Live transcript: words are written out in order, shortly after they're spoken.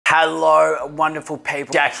Hello, wonderful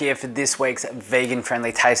people. Jack here for this week's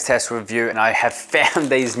vegan-friendly taste test review, and I have found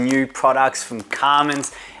these new products from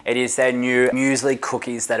Carman's. It is their new muesli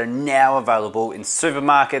cookies that are now available in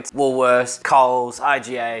supermarkets, Woolworths, Coles,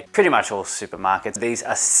 IGA, pretty much all supermarkets. These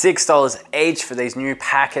are $6 each for these new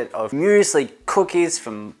packet of muesli cookies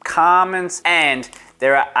from Carman's, and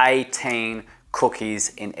there are 18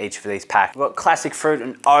 cookies in each of these packs. We've got classic fruit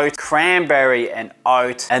and oat, cranberry and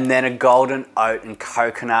oat, and then a golden oat and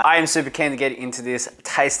coconut. I am super keen to get into this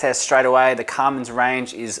taste test straight away. The Carman's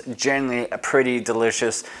range is generally pretty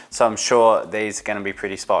delicious, so I'm sure these are gonna be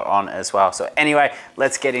pretty spot on as well. So anyway,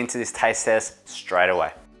 let's get into this taste test straight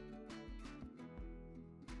away.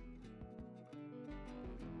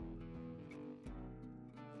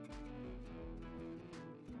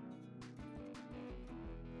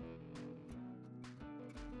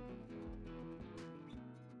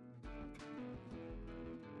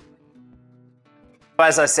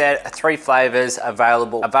 As I said, 3 flavors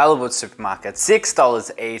available at supermarkets,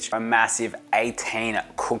 $6 each, a massive 18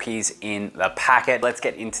 cookies in the packet. Let's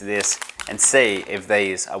get into this and see if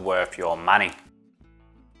these are worth your money.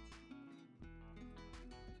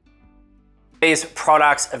 These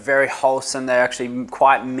products are very wholesome. They're actually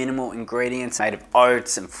quite minimal ingredients, made of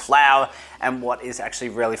oats and flour. And what is actually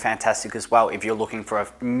really fantastic as well, if you're looking for a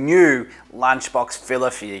new lunchbox filler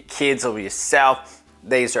for your kids or yourself,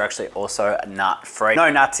 these are actually also nut-free. No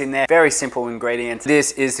nuts in there, very simple ingredients.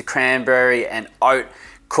 This is the cranberry and oat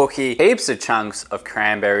cookie. Heaps of chunks of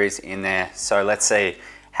cranberries in there. So let's see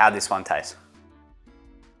how this one tastes.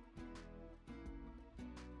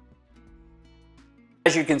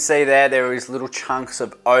 As you can see there is little chunks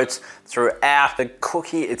of oats throughout. The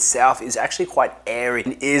cookie itself is actually quite airy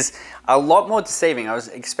and is a lot more deceiving. I was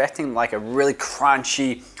expecting like a really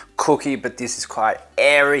crunchy cookie, but this is quite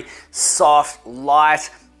airy, soft,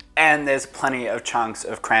 light, and there's plenty of chunks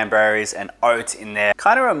of cranberries and oats in there.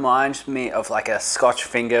 Kind of reminds me of like a Scotch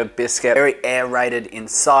finger biscuit, very aerated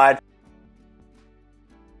inside.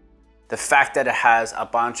 The fact that it has a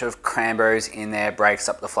bunch of cranberries in there breaks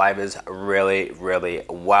up the flavors really, really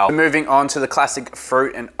well. Moving on to the classic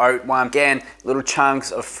fruit and oat one. Again, little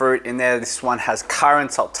chunks of fruit in there. This one has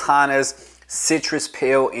currant, sultanas, citrus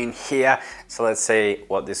peel in here. So let's see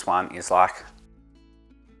what this one is like.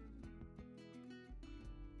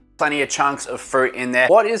 Plenty of chunks of fruit in there.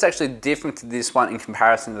 What is actually different to this one in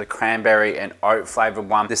comparison to the cranberry and oat flavored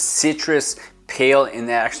one? The citrus peel in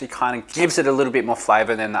there actually kind of gives it a little bit more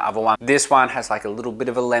flavor than the other one. This one has like a little bit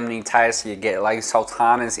of a lemony taste. You get like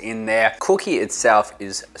sultanas in there. Cookie itself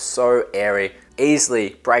is so airy,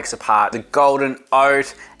 easily breaks apart. The golden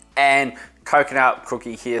oat and coconut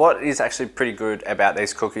cookie here. What is actually pretty good about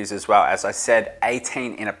these cookies as well, as I said,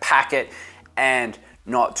 18 in a packet and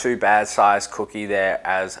not too bad size cookie there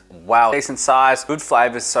as well. Decent size, good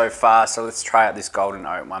flavors so far. So let's try out this golden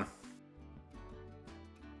oat one.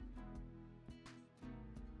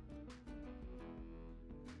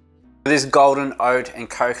 This golden oat and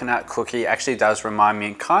coconut cookie actually does remind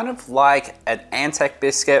me kind of like an Anzac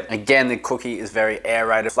biscuit. Again, the cookie is very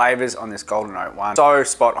aerated. Flavors on this golden oat one, so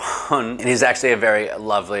spot on. It is actually a very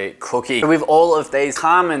lovely cookie. With all of these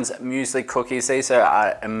Carman's muesli cookies, these are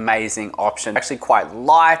an amazing option. Actually quite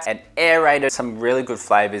light and aerated. Some really good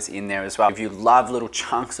flavors in there as well. If you love little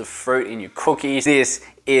chunks of fruit in your cookies, this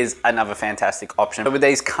is another fantastic option. But with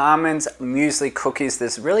these Carman's muesli cookies,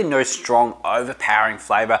 there's really no strong overpowering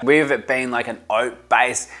flavor. With it being like an oat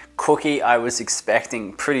based cookie, I was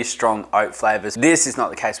expecting pretty strong oat flavors. This is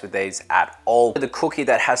not the case with these at all. The cookie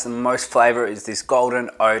that has the most flavor is this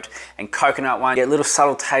golden oat and coconut one. You get a little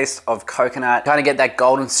subtle taste of coconut, kind of get that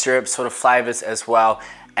golden syrup sort of flavors as well,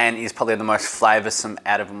 and is probably the most flavorsome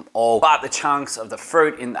out of them all. But the chunks of the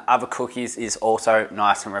fruit in the other cookies is also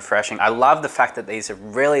nice and refreshing. I love the fact that these are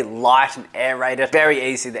really light and aerated, very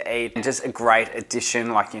easy to eat, and just a great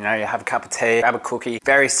addition. Like, you know, you have a cup of tea, grab a cookie,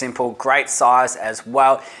 very simple, great size as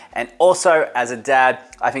well. And also as a dad,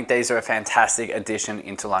 I think these are a fantastic addition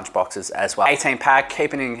into lunchboxes as well. 18 pack,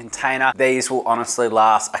 keep it in a container. These will honestly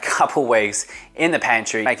last a couple weeks in the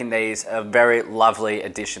pantry, making these a very lovely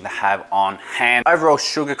addition to have on hand. Overall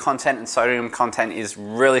sugar content and sodium content is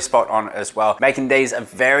really spot on as well, making these a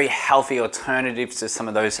very healthy alternative to some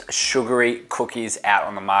of those sugary cookies out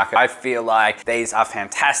on the market. I feel like these are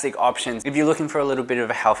fantastic options. If you're looking for a little bit of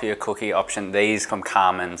a healthier cookie option, these from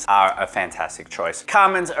Carman's are a fantastic choice.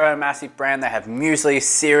 Carman's are a massive brand. They have muesli,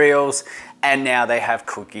 cereals, and now they have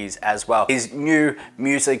cookies as well. These new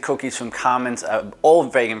muesli cookies from Carman's are all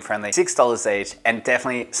vegan friendly, $6 each, and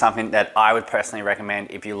definitely something that I would personally recommend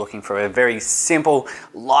if you're looking for a very simple,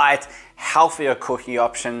 light, healthier cookie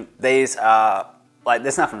option. These are Like,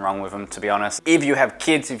 there's nothing wrong with them, to be honest. If you have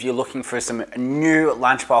kids, if you're looking for some new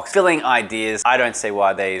lunchbox filling ideas, I don't see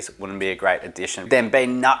why these wouldn't be a great addition. Then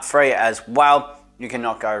being nut-free as well, you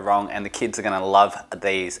cannot go wrong, and the kids are gonna love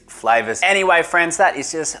these flavors. Anyway, friends, that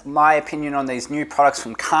is just my opinion on these new products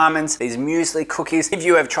from Carman's, these muesli cookies. If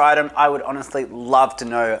you have tried them, I would honestly love to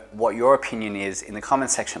know what your opinion is in the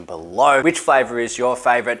comment section below. Which flavor is your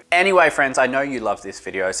favorite? Anyway, friends, I know you love this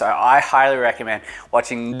video, so I highly recommend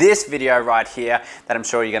watching this video right here that I'm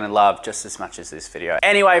sure you're gonna love just as much as this video.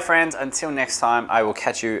 Anyway, friends, until next time, I will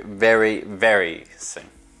catch you very, very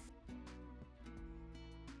soon.